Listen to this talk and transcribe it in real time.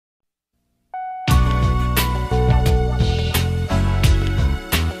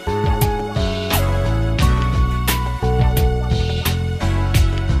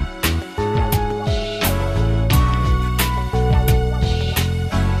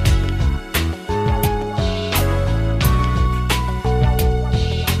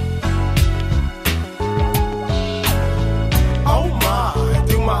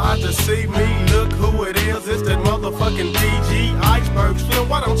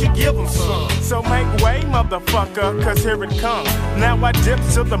you give them some? So make way, motherfucker, cause here it comes. Now I dip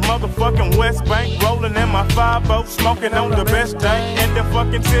to the motherfucking West Bank, rolling in my 5-0, smoking on the best day in the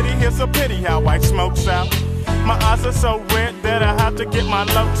fucking city. Here's a pity how I smokes out. My eyes are so red that I have to get my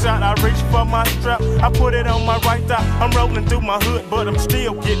loads out. I reach for my strap, I put it on my right thigh. I'm rolling through my hood, but I'm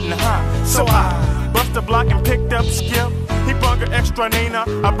still getting high. So I bust the block and picked up Skip. He brung an extra Nina,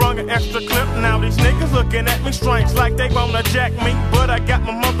 I brung an extra clip. Now these niggas looking at me strange like they wanna jack me, but I got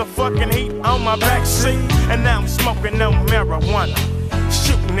my motherfucking heat on my backseat, and now I'm smoking no marijuana,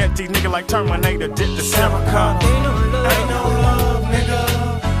 shooting at these niggas like Terminator did the Sarah Connor. Ain't no love,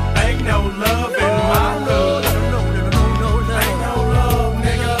 nigga. Ain't no love in my hood. Ain't no love,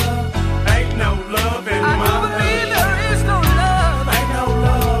 nigga. Ain't no love in my hood. I believe there is no love. Ain't no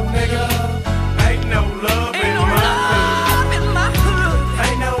love, nigga. Ain't no love in my hood.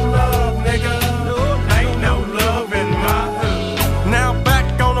 Ain't no love, nigga. Ain't no love in my hood. Now back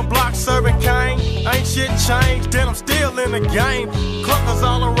on the block serving cane. Ain't shit changed, then I'm still in the game. Cluckers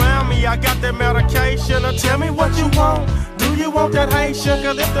all around me, I got that medication. Now tell me what you want. Do you want that Haitian?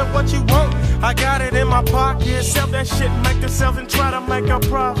 Cause if that's what you want, I got it in my pocket. Sell that shit, make the sales and try to make a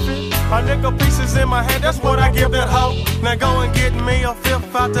profit. A nickel pieces in my hand, that's what I give that hoe. Now go and get me a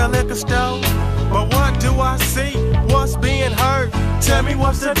fifth out the liquor store. But what do I see? What's being heard? Tell me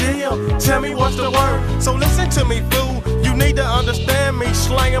what's the deal, tell me what's the word. So listen to me, fool, you need to understand me.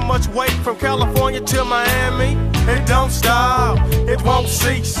 Slanging much weight from California to Miami. It don't stop, it won't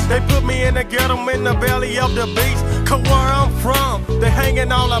cease. They put me in the ghetto in the belly of the beast. Cause where I'm from, they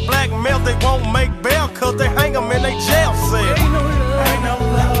hanging on a black male. They won't make bail cause they hang them in they jail cell. Ain't no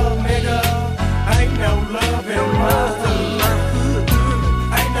love, nigga. Ain't no love in my hood.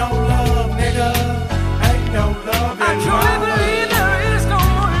 Ain't no love, nigga. Ain't no love in my hood. I truly believe there is no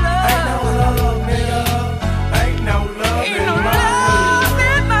more love. Ain't no love, nigga. Ain't no love Ain't in no my love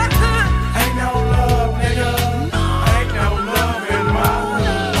hood. in my hood. Ain't no love, nigga. Ain't no love in my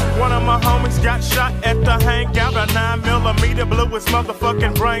hood. One of my homies got shot at the hangout. A 9mm blew his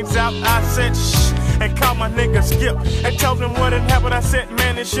motherfucking brains out. I said shh and called my nigga Skip and told him what had happened. I said,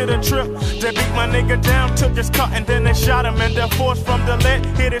 man, it shoulda tripped. They beat my nigga down, took his car, and then they shot him. And the force from the lead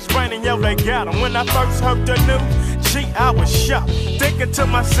hit his brain, and yo, they got him. When I first heard the news, gee, I was shocked. Thinking to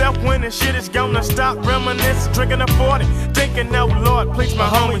myself, when this shit is gonna stop. Reminiscing, drinking a 40, thinking, no Lord, please, my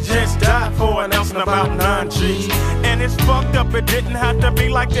homie just died for an ounce and about 9 G's. And it's fucked up, it didn't have to be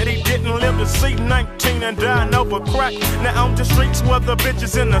like that. He didn't live to see 19 and dying over crack. Now on the streets where the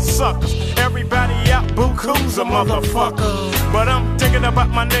bitches and the suckers, everybody out, buku's a motherfucker. But I'm thinking about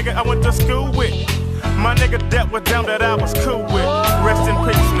my nigga I went to school with, my nigga that was down that I was cool with. Rest in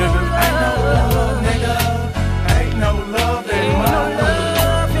peace, nigga. Ain't no love, nigga. Ain't no love in my hood.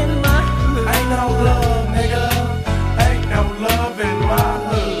 Ain't no love, nigga. Ain't no love in my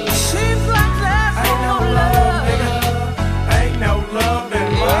hood. Seems like there's Ain't no no love, love. nigga. Ain't no love in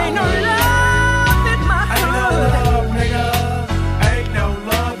my Ain't no hood. love in my Ain't no hood. love, nigga. Ain't no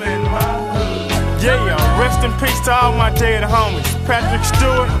love in my hood. Yeah, rest in peace to all my dead homies. Patrick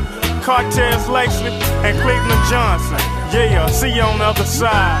Stewart, Cortez Lacey, and Cleveland Johnson. Yeah, see you on the other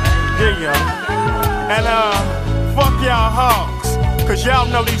side. Yeah. And fuck y'all hogs, cause y'all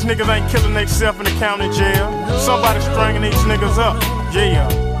know these niggas ain't killing themselves in the county jail. Somebody stringing these niggas up. Yeah,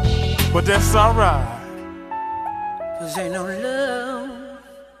 but that's alright. Cause ain't no love.